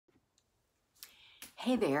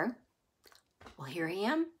Hey there. Well, here I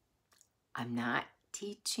am. I'm not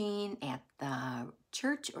teaching at the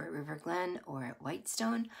church or at River Glen or at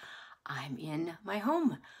Whitestone. I'm in my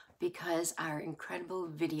home because our incredible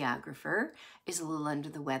videographer is a little under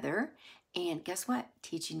the weather. And guess what?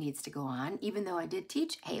 Teaching needs to go on. Even though I did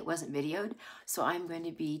teach, hey, it wasn't videoed. So I'm going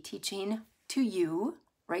to be teaching to you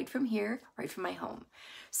right from here, right from my home.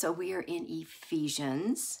 So we are in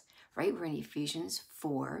Ephesians, right? We're in Ephesians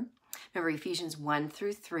 4. Remember, Ephesians 1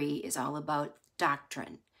 through 3 is all about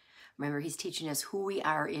doctrine. Remember, he's teaching us who we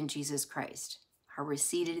are in Jesus Christ, how we're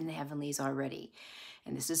seated in the heavenlies already.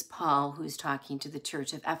 And this is Paul who's talking to the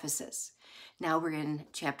church of Ephesus. Now we're in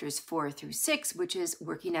chapters 4 through 6, which is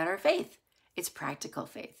working out our faith. It's practical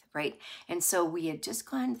faith, right? And so we had just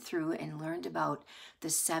gone through and learned about the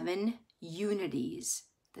seven unities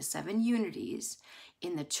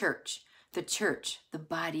in the church, the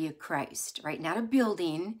body of Christ, right? Not a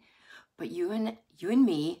building, but you and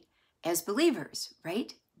me as believers,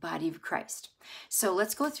 right? Body of Christ. So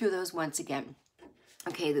let's go through those once again.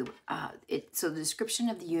 Okay, so the description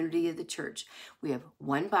of the unity of the church. We have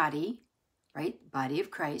one body, right? Body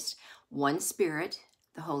of Christ. One Spirit,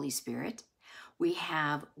 the Holy Spirit. We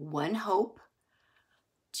have one hope.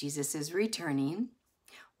 Jesus is returning.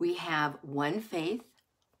 We have one faith,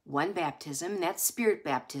 one baptism, and that's Spirit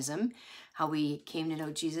baptism, how we came to know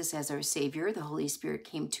Jesus as our Savior. The Holy Spirit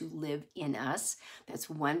came to live in us. That's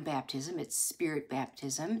one baptism. It's Spirit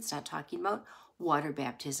baptism. It's not talking about water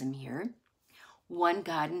baptism here. One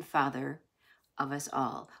God and Father of us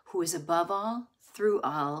all, who is above all, through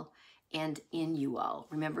all, and in you all.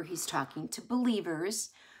 Remember, he's talking to believers,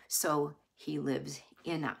 so he lives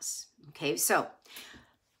in us. Okay, so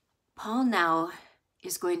Paul now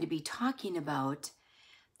is going to be talking about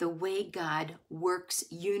the way God works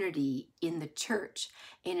unity in the church,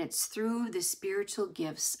 and it's through the spiritual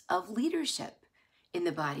gifts of leadership in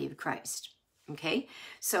the body of Christ. Okay,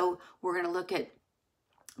 so we're going to look at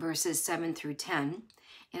verses 7 through 10,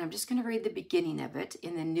 and I'm just going to read the beginning of it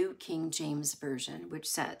in the New King James Version, which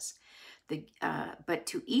says, but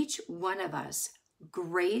to each one of us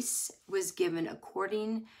grace was given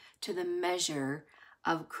according to the measure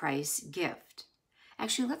of Christ's gift.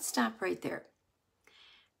 Actually, let's stop right there.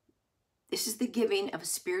 This is the giving of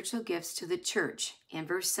spiritual gifts to the church. And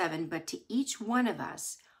verse 7, but to each one of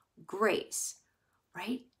us, grace,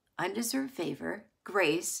 right? Undeserved favor,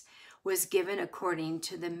 grace was given according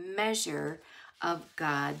to the measure of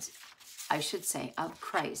of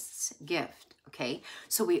Christ's gift, okay?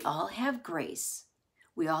 So we all have grace.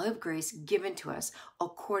 We all have grace given to us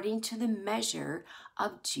according to the measure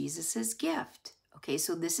of Jesus's gift. Okay,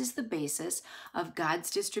 so this is the basis of God's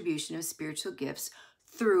distribution of spiritual gifts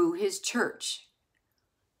through his church.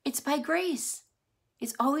 It's by grace.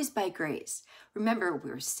 It's always by grace. Remember,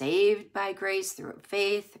 we're saved by grace through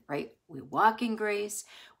faith, right? We walk in grace,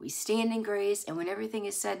 we stand in grace, and when everything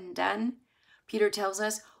is said and done, Peter tells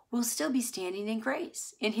us we'll still be standing in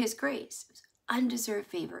grace, in his grace. Undeserved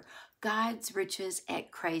favor, God's riches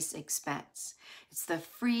at Christ's expense. It's the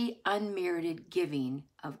free, unmerited giving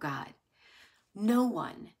of God. No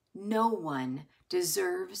one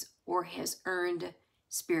deserves or has earned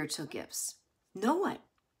spiritual gifts. No one.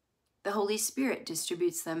 The Holy Spirit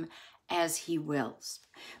distributes them as he wills.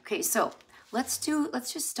 Okay, so let's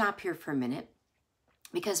just stop here for a minute,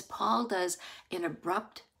 because Paul does an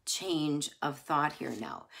abrupt change of thought here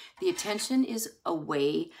now. The attention is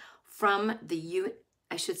away from the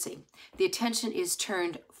attention is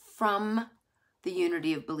turned from the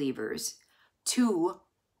unity of believers to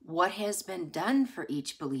what has been done for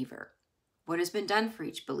each believer. What has been done for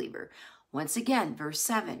each believer? Once again, verse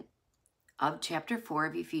 7 of chapter 4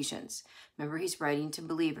 of Ephesians. Remember, he's writing to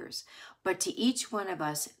believers. But to each one of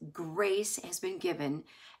us, grace has been given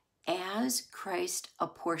as Christ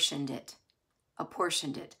apportioned it.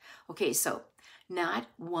 Okay, so not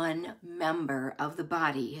one member of the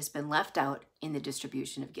body has been left out in the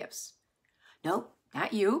distribution of gifts. Nope,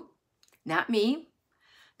 not you, not me,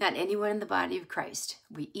 not anyone in the body of Christ.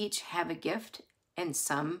 We each have a gift, and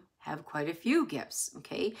some have quite a few gifts,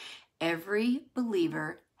 okay? Every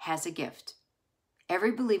believer has a gift. Every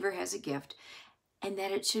believer has a gift, and that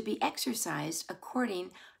it should be exercised according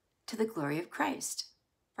to the glory of Christ,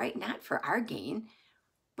 right? Not for our gain,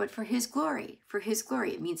 but for his glory. For his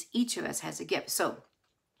glory. It means each of us has a gift. So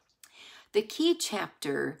the key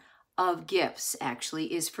chapter of gifts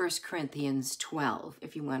actually is 1 Corinthians 12,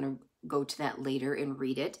 if you want to go to that later and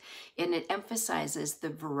read it. And it emphasizes the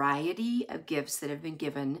variety of gifts that have been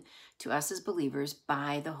given to us as believers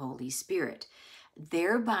by the Holy Spirit,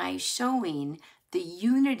 thereby showing the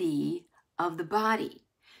unity of the body.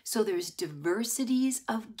 So there's diversities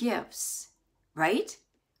of gifts right?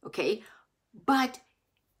 Okay, but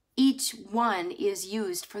each one is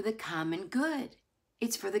used for the common good.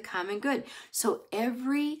 It's for the common good. So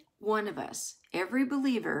every one of us, every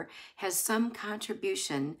believer has some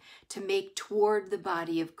contribution to make toward the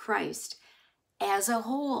body of Christ as a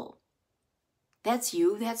whole. That's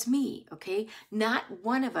you, that's me, okay? Not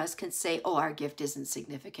one of us can say, oh, our gift isn't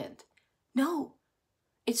significant. No,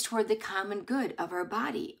 it's toward the common good of our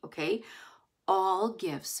body, okay? All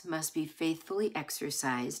gifts must be faithfully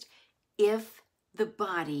exercised if the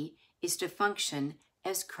body is to function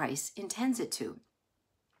as Christ intends it to.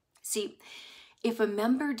 See, if a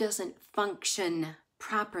member doesn't function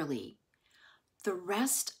properly, the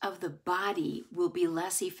rest of the body will be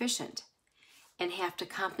less efficient and have to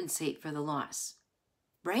compensate for the loss,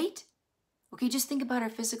 right? Okay, just think about our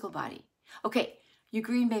physical body. Okay, you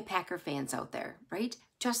Green Bay Packer fans out there, right?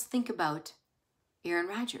 Just think about Aaron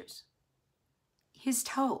Rodgers. His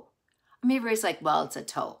toe. I mean, everybody's like, well, it's a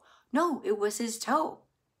toe. No, it was his toe.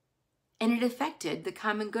 And it affected the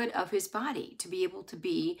common good of his body to be able to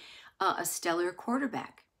be a stellar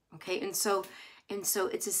quarterback. Okay, and so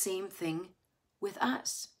it's the same thing with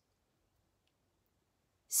us.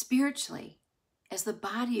 Spiritually, as the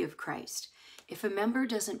body of Christ, if a member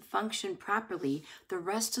doesn't function properly, the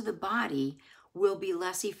rest of the body will be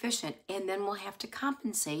less efficient, and then we'll have to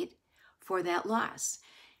compensate for that loss.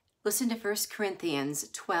 Listen to 1 Corinthians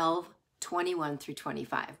 12:21 through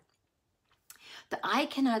 25. The eye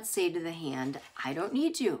cannot say to the hand, I don't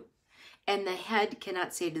need you. And the head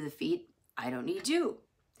cannot say to the feet, I don't need you.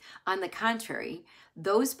 On the contrary,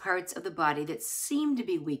 those parts of the body that seem to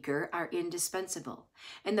be weaker are indispensable.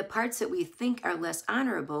 And the parts that we think are less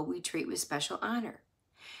honorable, we treat with special honor.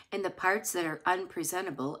 And the parts that are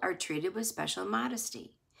unpresentable are treated with special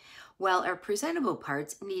modesty, while our presentable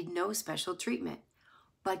parts need no special treatment.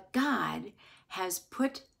 But God has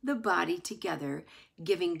put the body together,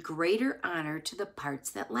 giving greater honor to the parts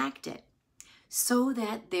that lacked it, so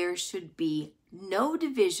that there should be no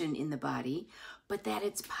division in the body, but that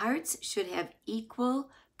its parts should have equal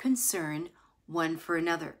concern one for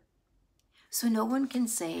another. So no one can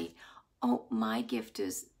say, oh, my gift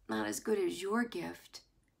is not as good as your gift,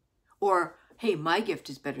 or, hey, my gift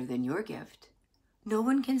is better than your gift. No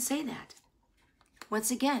one can say that. Once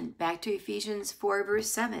again, back to Ephesians 4, verse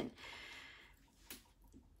 7.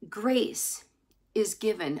 Grace is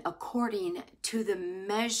given according to the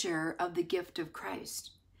measure of the gift of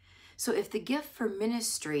Christ. So if the gift for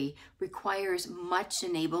ministry requires much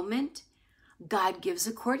enablement, God gives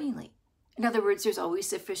accordingly. In other words, there's always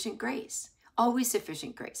sufficient grace. Always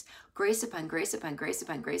sufficient grace. Grace upon grace upon grace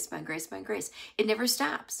upon grace upon grace upon grace. It never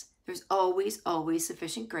stops. There's always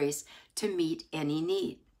sufficient grace to meet any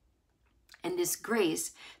need. And this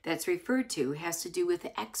grace that's referred to has to do with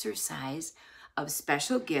the exercise of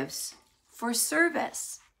special gifts for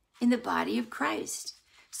service in the body of Christ.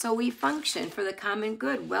 So we function for the common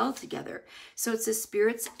good well together. So it's the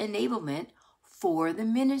Spirit's enablement for the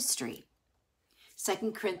ministry.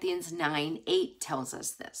 2 Corinthians 9:8 tells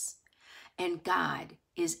us this. And God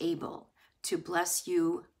is able to bless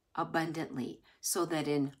you abundantly, so that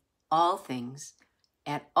in all things,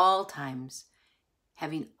 at all times,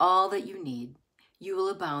 having all that you need, you will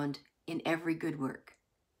abound in every good work.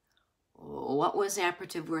 What was the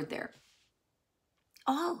operative word there?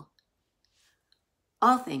 All.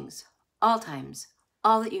 All things, all times,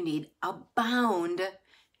 all that you need, abound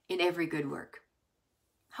in every good work.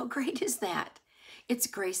 How great is that? It's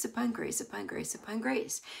grace upon grace upon grace upon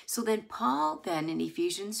grace. So then Paul in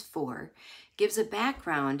Ephesians 4 gives a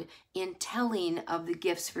background in telling of the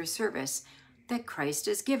gifts for service that Christ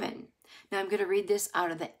has given. Now I'm going to read this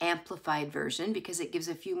out of the Amplified Version because it gives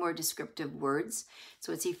a few more descriptive words.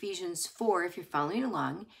 So it's Ephesians 4, if you're following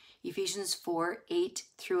along, Ephesians 4:8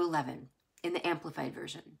 through 11 in the Amplified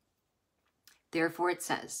Version. Therefore it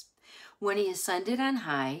says, when he ascended on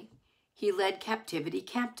high, he led captivity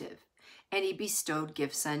captive, and he bestowed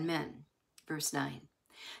gifts on men. Verse 9.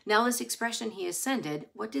 Now this expression, he ascended,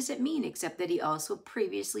 what does it mean except that he also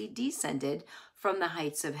previously descended from the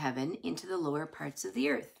heights of heaven into the lower parts of the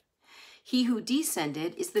earth? He who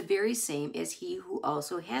descended is the very same as he who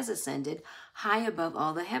also has ascended high above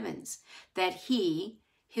all the heavens, that he,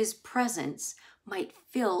 his presence, might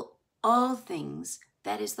fill all things,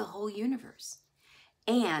 that is the whole universe.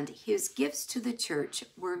 And his gifts to the church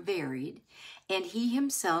were varied, and he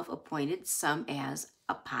himself appointed some as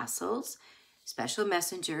apostles, special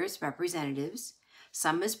messengers, representatives,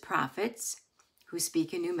 some as prophets, who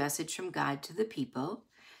speak a new message from God to the people,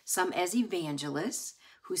 some as evangelists,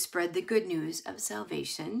 who spread the good news of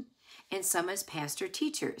salvation, and some as pastor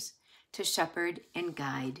teachers, to shepherd and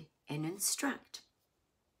guide and instruct.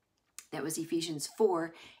 That was Ephesians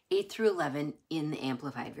 4, 8 through 11 in the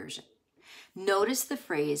Amplified Version. Notice the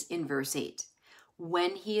phrase in verse 8,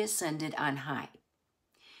 when he ascended on high.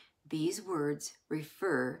 These words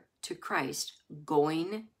refer to Christ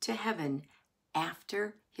going to heaven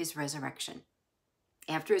after his resurrection.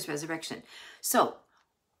 After his resurrection. So,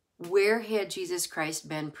 where had Jesus Christ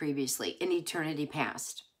been previously in eternity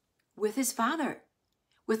past? With his Father,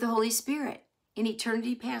 with the Holy Spirit, in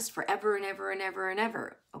eternity past, forever and ever and ever and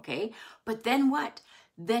ever, okay? But then what?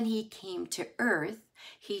 Then he came to earth,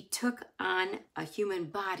 he took on a human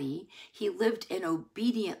body, he lived an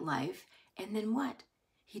obedient life, and then what?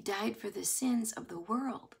 He died for the sins of the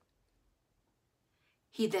world.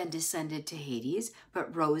 He then descended to Hades,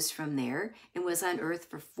 but rose from there and was on earth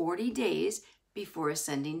for 40 days before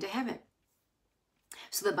ascending to heaven.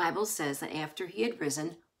 So the Bible says that after he had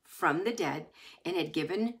risen from the dead and had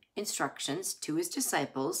given instructions to his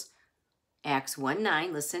disciples, Acts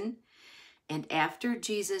 1:9, listen, and after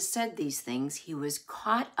Jesus said these things, he was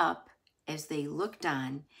caught up as they looked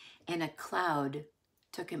on, and a cloud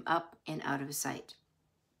took him up and out of sight.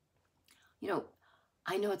 You know,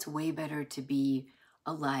 I know it's way better to be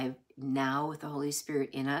alive now with the Holy Spirit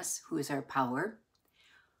in us, who is our power.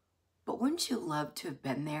 But wouldn't you love to have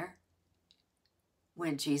been there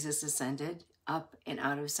when Jesus ascended up and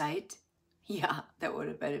out of sight? Yeah, that would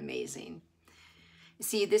have been amazing.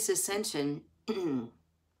 See, this ascension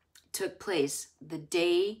took place the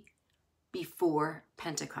day before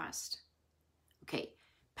Pentecost. Okay,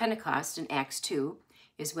 Pentecost in Acts 2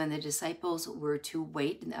 is when the disciples were to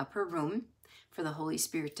wait in the upper room for the Holy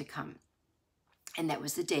Spirit to come. And that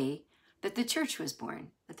was the day that the church was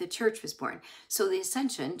born, So the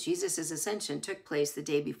ascension, Jesus' ascension, took place the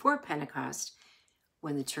day before Pentecost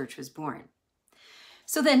when the church was born.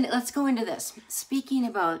 So then let's go into this. Speaking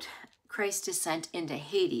about Christ's descent into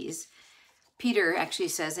Hades, Peter actually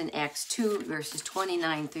says in Acts 2, verses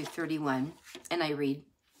 29 through 31, and I read,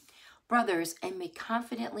 brothers, I may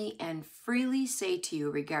confidently and freely say to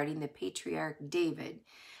you regarding the patriarch David,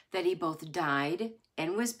 that he both died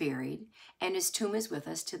and was buried, and his tomb is with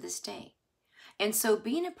us to this day. And so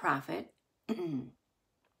being a prophet, and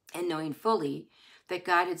knowing fully that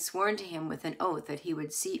God had sworn to him with an oath that he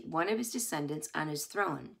would seat one of his descendants on his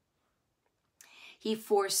throne, he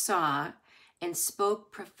foresaw and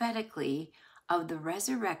spoke prophetically of the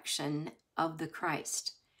resurrection of the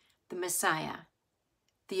Christ, the Messiah,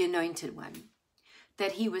 the Anointed One,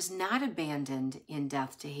 that he was not abandoned in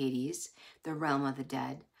death to Hades, the realm of the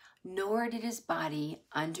dead, nor did his body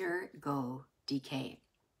undergo decay.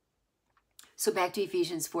 So back to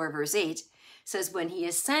Ephesians 4, verse 8, says, when he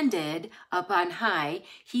ascended up on high,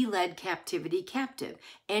 he led captivity captive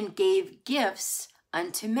and gave gifts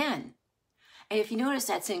unto men. And if you notice,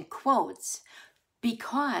 that's in quotes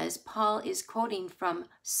because Paul is quoting from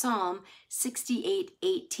Psalm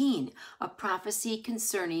 68:18, a prophecy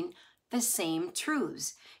concerning the same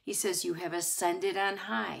truths. He says, you have ascended on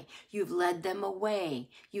high. You've led them away.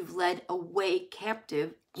 You've led away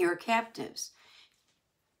captive your captives.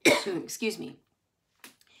 Excuse me.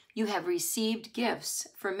 You have received gifts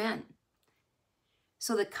for men.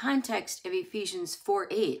 So the context of Ephesians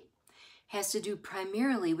 4:8 has to do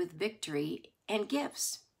primarily with victory and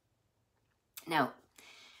gifts. Now,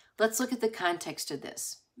 let's look at the context of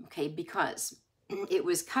this, okay? Because it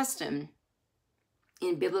was custom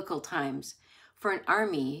in biblical times for an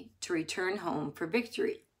army to return home for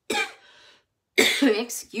victory.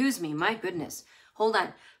 Excuse me, my goodness. Hold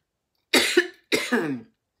on.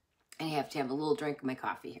 I have to have a little drink of my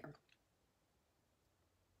coffee here.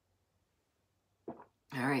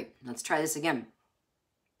 All right, let's try this again.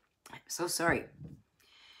 I'm so sorry.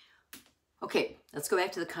 Okay, let's go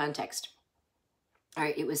back to the context. All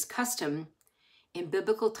right, it was custom in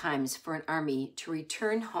biblical times for an army to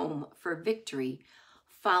return home for victory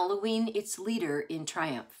following its leader in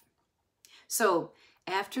triumph. So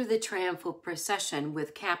after the triumphal procession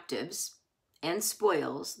with captives and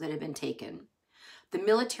spoils that had been taken, the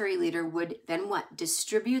military leader would then what?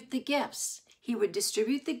 Distribute the gifts. He would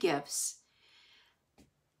distribute the gifts,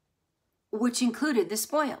 which included the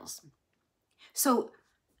spoils. So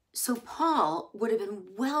Paul would have been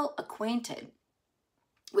well acquainted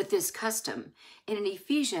with this custom, and in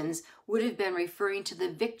Ephesians would have been referring to the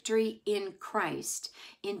victory in Christ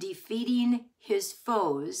in defeating his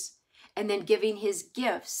foes and then giving his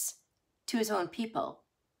gifts to his own people,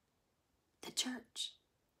 the church,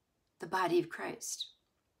 the body of Christ.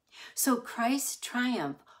 So Christ's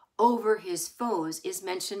triumph over his foes is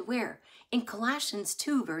mentioned where? In Colossians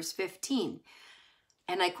 2, verse 15.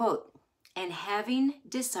 And I quote, and having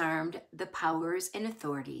disarmed the powers and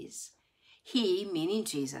authorities, he, meaning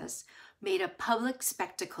Jesus, made a public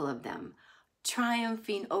spectacle of them,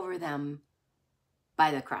 triumphing over them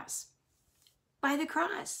by the cross. By the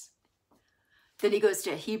cross. Then he goes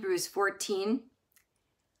to Hebrews 14,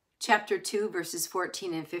 chapter 2, verses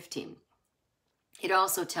 14 and 15. It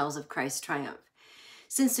also tells of Christ's triumph.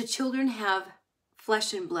 Since the children have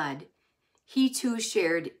flesh and blood, he too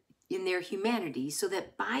shared in their humanity, so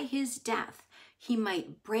that by his death he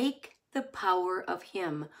might break the power of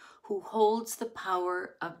him who holds the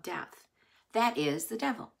power of death, that is, the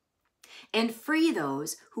devil, and free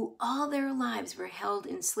those who all their lives were held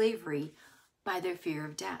in slavery by their fear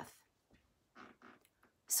of death.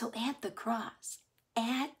 So at the cross,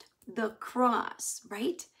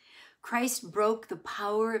 right? Christ broke the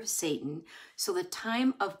power of Satan, so the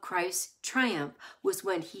time of Christ's triumph was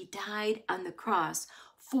when he died on the cross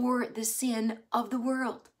for the sin of the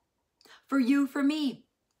world. For you, for me,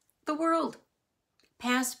 the world.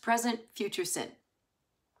 Past, present, future sin.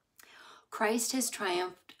 Christ has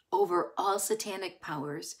triumphed over all satanic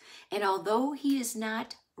powers, and although he is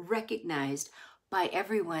not recognized by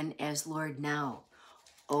everyone as Lord now,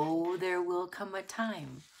 oh, there will come a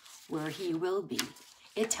time where he will be.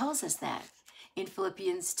 It tells us that in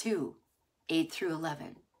Philippians 2, 8 through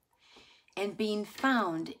 11. And being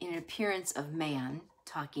found in appearance of man,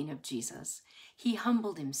 talking of Jesus, he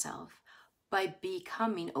humbled himself by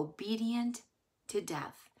becoming obedient to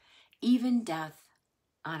death, even death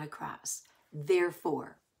on a cross.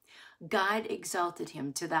 Therefore, God exalted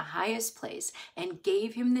him to the highest place and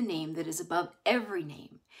gave him the name that is above every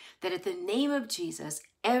name, that at the name of Jesus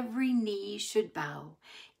every knee should bow,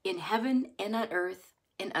 in heaven and on earth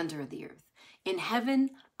and under the earth, in heaven,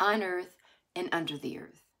 on earth, and under the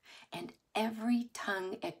earth, and every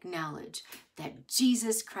tongue acknowledge that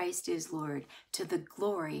Jesus Christ is Lord, to the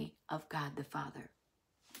glory of God the Father.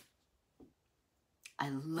 I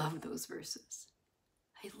love those verses.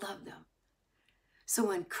 I love them. So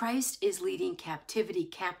when Christ is leading captivity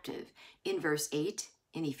captive in verse 8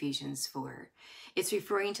 in Ephesians 4, it's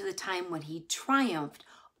referring to the time when he triumphed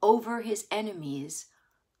over his enemies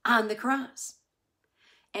on the cross.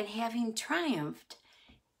 And having triumphed,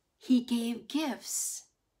 he gave gifts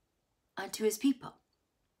unto his people.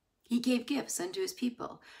 He gave gifts unto his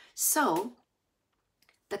people. So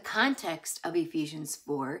the context of Ephesians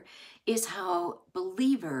 4 is how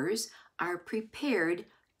believers are prepared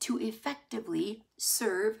to effectively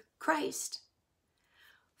serve Christ.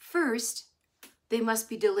 First, they must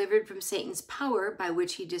be delivered from Satan's power by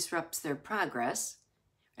which he disrupts their progress.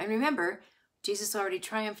 And remember, Jesus already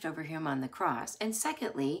triumphed over him on the cross. And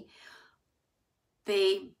secondly,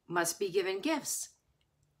 they must be given gifts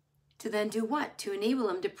to then do what? To enable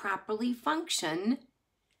them to properly function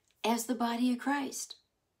as the body of Christ.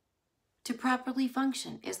 To properly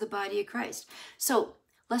function as the body of Christ. So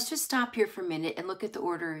let's just stop here for a minute and look at the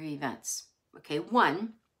order of events. Okay,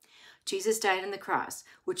 1, Jesus died on the cross,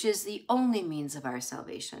 which is the only means of our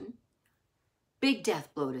salvation. Big death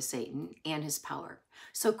blow to Satan and his power.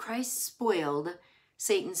 So Christ spoiled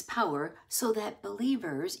Satan's power so that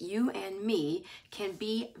believers, you and me, can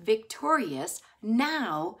be victorious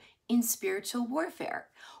now in spiritual warfare.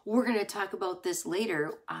 We're going to talk about this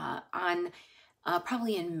later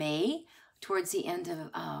probably in May, towards the end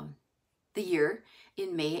of the year,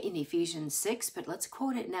 in May in Ephesians 6, but let's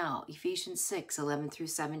quote it now, Ephesians 6, 11 through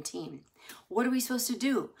 17. What are we supposed to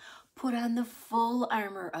do? Put on the full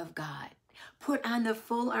armor of God. Put on the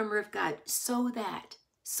full armor of God so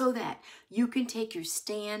that you can take your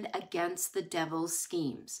stand against the devil's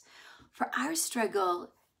schemes. For our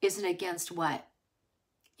struggle isn't against what?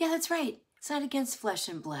 Yeah, that's right. It's not against flesh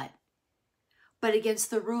and blood, but against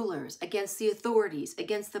the rulers, against the authorities,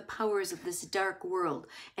 against the powers of this dark world,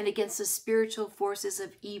 and against the spiritual forces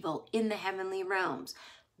of evil in the heavenly realms.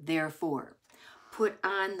 Therefore, put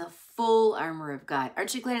on the full armor of God.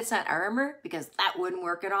 Aren't you glad it's not our armor? Because that wouldn't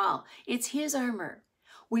work at all. It's his armor.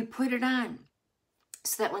 We put it on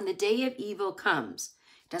so that when the day of evil comes,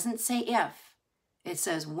 it doesn't say if, it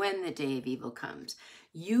says when the day of evil comes,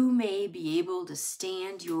 you may be able to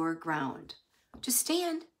stand your ground. Just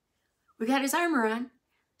stand. We got his armor on.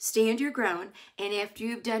 Stand your ground. And after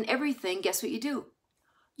you've done everything, guess what you do?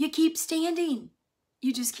 You keep standing.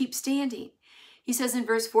 You just keep standing. He says in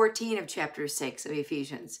verse 14 of chapter 6 of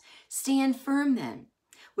Ephesians, stand firm then,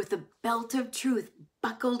 with the belt of truth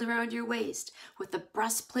buckled around your waist, with the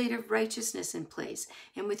breastplate of righteousness in place,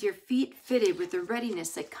 and with your feet fitted with the readiness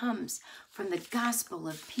that comes from the gospel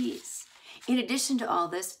of peace. In addition to all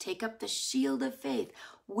this, take up the shield of faith,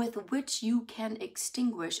 with which you can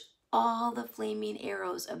extinguish all the flaming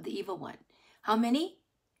arrows of the evil one. How many?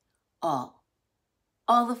 All.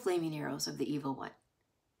 All the flaming arrows of the evil one.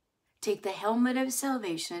 Take the helmet of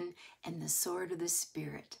salvation and the sword of the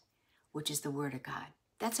Spirit, which is the Word of God.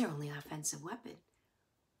 That's our only offensive weapon,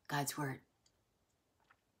 God's Word.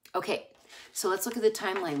 Okay, so let's look at the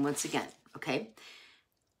timeline once again, okay?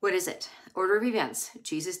 What is it? Order of events.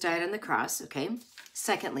 Jesus died on the cross, okay?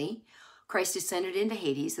 Secondly, Christ descended into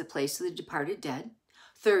Hades, the place of the departed dead.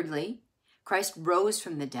 Thirdly, Christ rose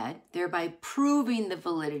from the dead, thereby proving the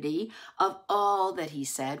validity of all that he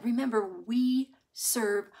said. Remember, we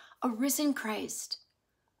serve a risen Christ.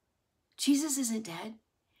 Jesus isn't dead.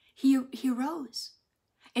 He rose.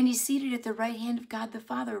 And he's seated at the right hand of God the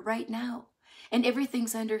Father right now. And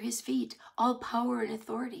everything's under his feet. All power and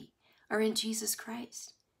authority are in Jesus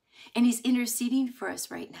Christ. And he's interceding for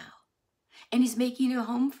us right now. And he's making a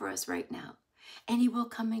home for us right now. And he will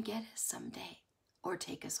come and get us someday or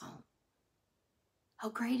take us home. How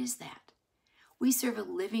great is that? We serve a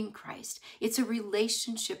living Christ. It's a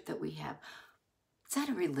relationship that we have. It's not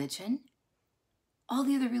a religion. All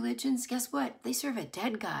the other religions, guess what? They serve a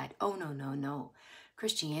dead God. Oh, no, no, no.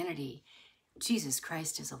 Christianity, Jesus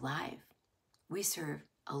Christ is alive. We serve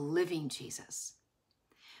a living Jesus.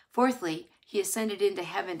 Fourthly, he ascended into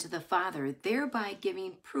heaven to the Father, thereby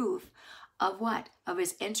giving proof of what? Of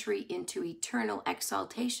his entry into eternal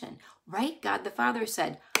exaltation. Right? God the Father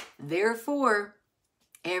said, therefore,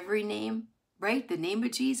 every name, right? The name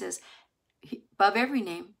of Jesus, above every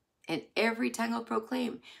name, and every tongue will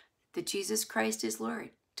proclaim that Jesus Christ is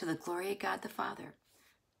Lord, to the glory of God the Father.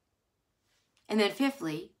 And then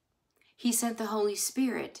fifthly, he sent the Holy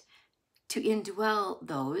Spirit to indwell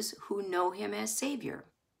those who know him as Savior,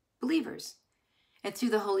 believers. And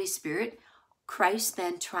through the Holy Spirit, Christ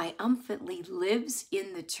then triumphantly lives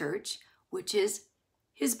in the church, which is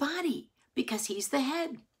his body, because he's the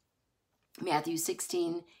head. Matthew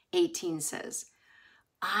 16:18 says,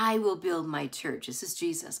 I will build my church. This is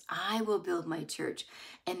Jesus. I will build my church,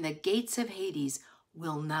 and the gates of Hades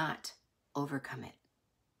will not overcome it.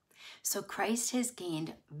 So Christ has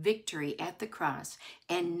gained victory at the cross,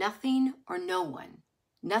 and nothing or no one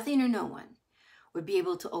would be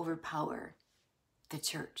able to overpower the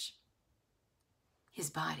church, his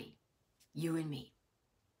body, you and me.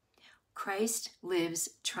 Christ lives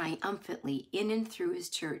triumphantly in and through his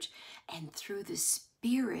church, and through the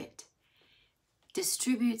Spirit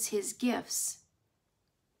distributes his gifts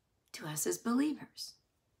to us as believers.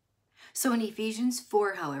 So in Ephesians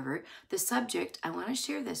 4, however, the subject, I want to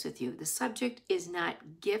share this with you. The subject is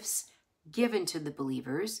not gifts given to the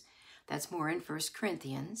believers. That's more in 1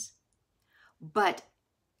 Corinthians. But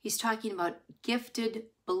he's talking about gifted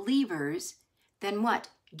believers, then what?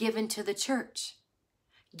 Given to the church.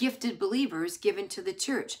 Gifted believers given to the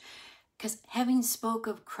church. Because having spoke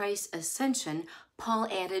of Christ's ascension, Paul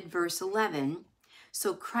added verse 11,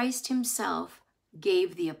 so Christ himself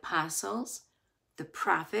gave the apostles, the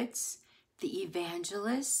prophets, the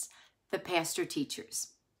evangelists, the pastor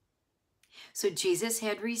teachers. So Jesus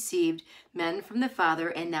had received men from the Father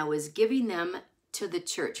and now was giving them to the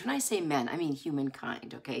church. When I say men, I mean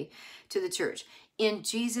humankind, okay? To the church. In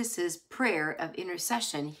Jesus's prayer of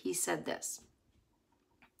intercession, he said this.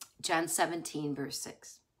 John 17, verse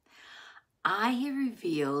 6. I have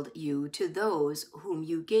revealed you to those whom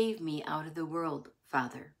you gave me out of the world,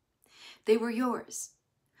 Father. They were yours.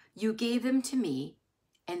 You gave them to me,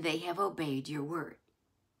 and they have obeyed your word.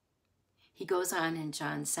 He goes on in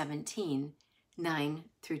John 17, 9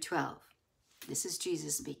 through 12. This is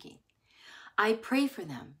Jesus speaking. I pray for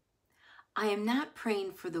them. I am not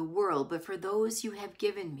praying for the world, but for those you have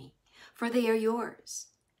given me, for they are yours.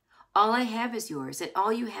 All I have is yours, and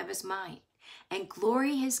all you have is mine, and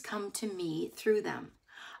glory has come to me through them.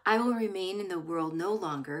 I will remain in the world no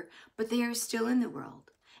longer, but they are still in the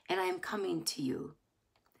world, and I am coming to you.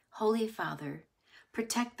 Holy Father,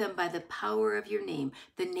 protect them by the power of your name,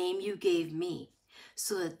 the name you gave me,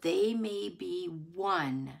 so that they may be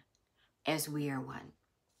one as we are one.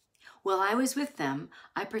 While I was with them,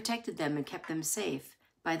 I protected them and kept them safe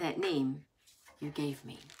by that name you gave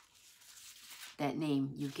me. That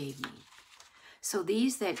name you gave me. So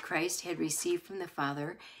these that Christ had received from the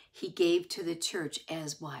Father, he gave to the church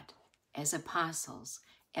as what? As apostles,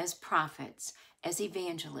 as prophets, as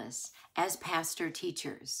evangelists, as pastor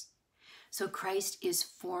teachers. So Christ is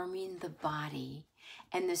forming the body,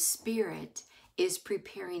 and the Spirit is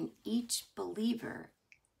preparing each believer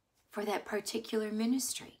for that particular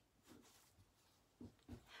ministry.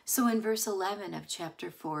 So in verse 11 of chapter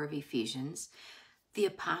 4 of Ephesians, the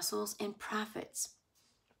apostles and prophets,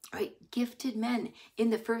 right, gifted men in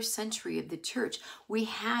the first century of the church, we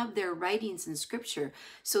have their writings in Scripture,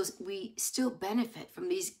 so we still benefit from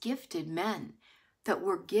these gifted men that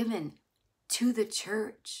were given to the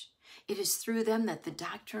church. It is through them that the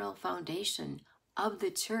doctrinal foundation of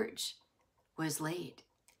the church was laid.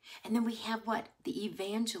 And then we have what? The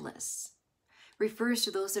evangelists. Refers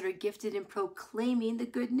to those that are gifted in proclaiming the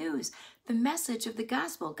good news, the message of the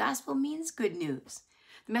gospel. Gospel means good news.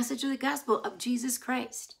 The message of the gospel of Jesus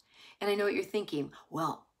Christ. And I know what you're thinking.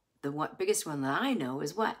 Well, the biggest one that I know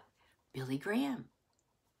is what? Billy Graham.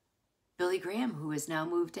 Billy Graham, who has now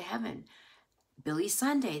moved to heaven. Billy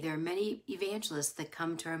Sunday. There are many evangelists that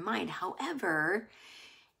come to our mind. However,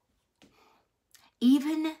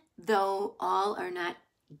 even though all are not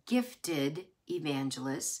gifted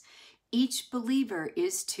evangelists, each believer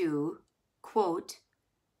is to, quote,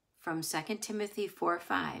 from 2 Timothy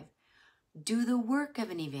 4:5, do the work of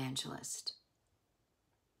an evangelist.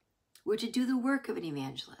 We're to do the work of an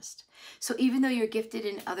evangelist. So even though you're gifted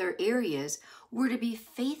in other areas, we're to be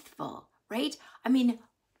faithful, right? I mean,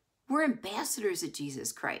 we're ambassadors of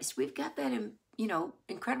Jesus Christ. We've got that,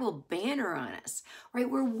 incredible banner on us, right?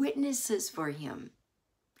 We're witnesses for him.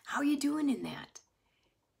 How are you doing in that?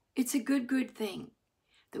 It's a good thing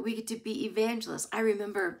that we get to be evangelists. I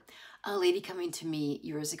remember a lady coming to me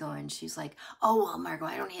years ago, and she's like, oh, well, Margot,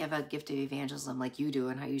 I don't have a gift of evangelism like you do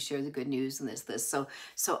and how you share the good news and this. So,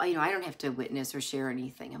 I don't have to witness or share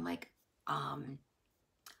anything. I'm like,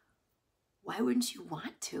 why wouldn't you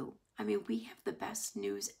want to? I mean, we have the best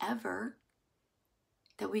news ever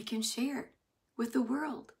that we can share with the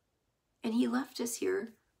world. And he left us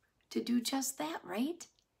here to do just that, right?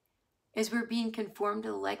 As we're being conformed to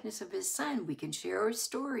the likeness of his son, we can share our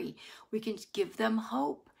story. We can give them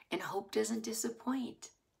hope, and hope doesn't disappoint.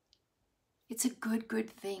 It's a good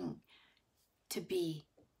thing to be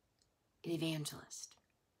an evangelist.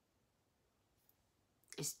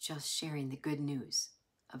 It's just sharing the good news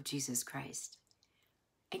of Jesus Christ.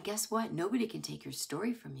 And guess what? Nobody can take your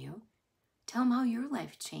story from you. Tell them how your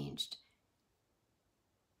life changed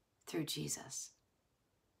through Jesus.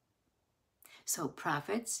 So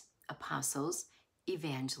prophets, apostles,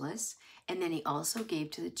 evangelists, and then he also gave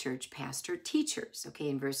to the church pastor teachers, okay,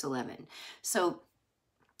 in verse 11. So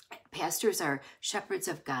pastors are shepherds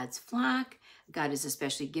of God's flock. God has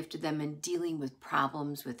especially gifted them in dealing with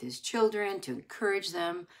problems with his children, to encourage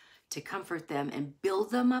them, to comfort them, and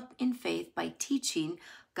build them up in faith by teaching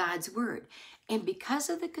God's word. And because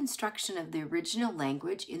of the construction of the original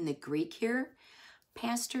language in the Greek here,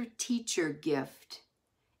 pastor-teacher gift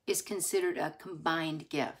is considered a combined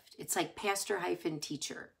gift. It's like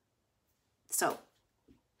pastor-teacher. So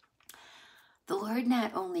the Lord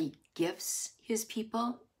not only gifts his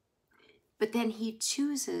people, but then he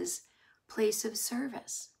chooses place of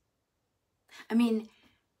service. I mean,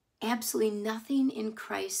 absolutely nothing in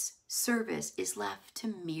Christ's service is left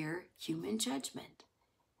to mere human judgment.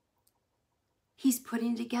 He's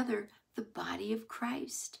putting together the body of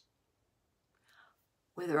Christ.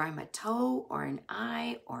 Whether I'm a toe or an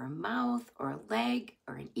eye or a mouth or a leg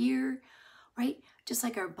or an ear, right? Just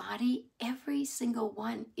like our body, every single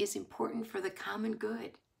one is important for the common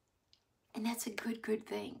good. And that's a good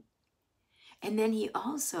thing. And then he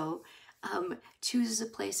also chooses a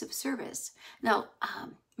place of service. Now,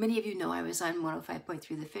 many of you know I was on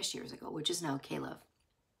 105.3 The Fish years ago, which is now Caleb.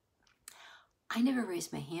 I never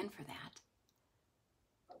raised my hand for that.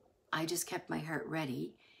 I just kept my heart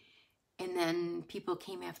ready. And then people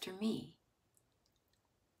came after me.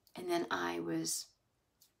 And then I was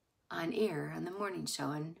on air on the morning show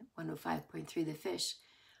on 105.3 The Fish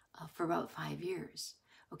for about 5 years.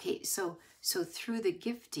 Okay, so through the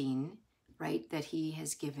gifting, right, that he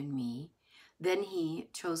has given me, then he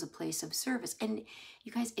chose a place of service. And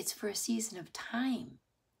you guys, it's for a season of time.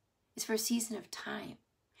 It's for a season of time.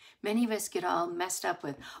 Many of us get all messed up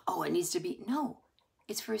with, oh, it needs to be. No,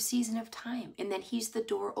 it's for a season of time. And then he's the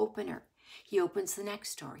door opener. He opens the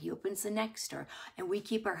next door. He opens the next door. And we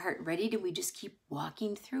keep our heart ready and we just keep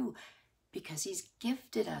walking through because he's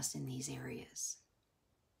gifted us in these areas.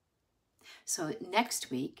 So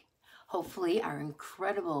next week, hopefully our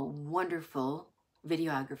incredible, wonderful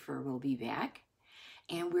videographer will be back.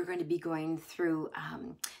 And we're going to be going through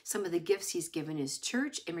some of the gifts he's given his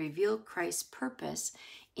church and reveal Christ's purpose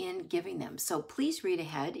in giving them. So please read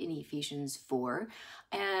ahead in Ephesians 4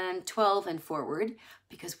 and 12 and forward,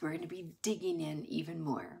 because we're going to be digging in even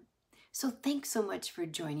more. So thanks so much for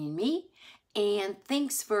joining me. And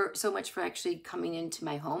thanks so much for actually coming into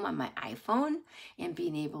my home on my iPhone and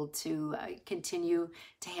being able to continue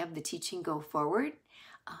to have the teaching go forward.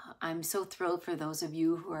 I'm so thrilled for those of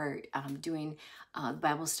you who are doing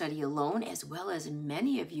Bible study alone, as well as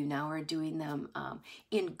many of you now are doing them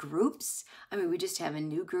in groups. I mean, we just have a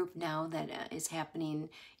new group now that is happening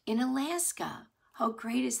in Alaska. How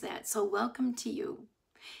great is that? So welcome to you.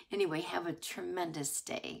 Anyway, have a tremendous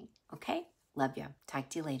day. Okay? Love you. Talk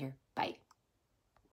to you later. Bye.